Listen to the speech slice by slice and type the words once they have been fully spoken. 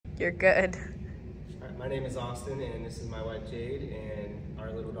You're good. All right, my name is Austin, and this is my wife Jade, and our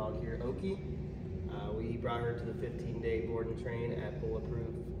little dog here, Oakie. We brought her to the 15-day board and train at Bulletproof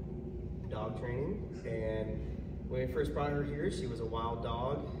Dog Training, and when we first brought her here, she was a wild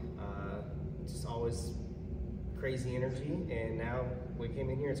dog, just always crazy energy, and now we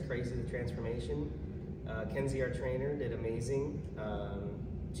came in here, it's crazy the transformation. Kenzie, our trainer, did amazing.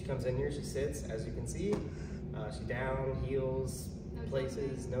 She comes in here, she sits, as you can see. She down, heels,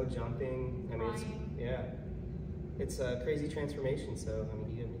 places, no jumping. I mean, it's a crazy transformation. So, I mean,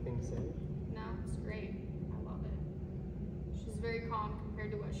 do you have anything to say? No, it's great. I love it. She's very calm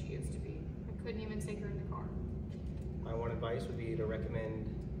compared to what she used to be. I couldn't even take her in the car. My one advice would be to recommend,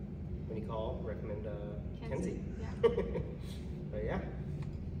 when you call, recommend Kenzie. Yeah. But yeah.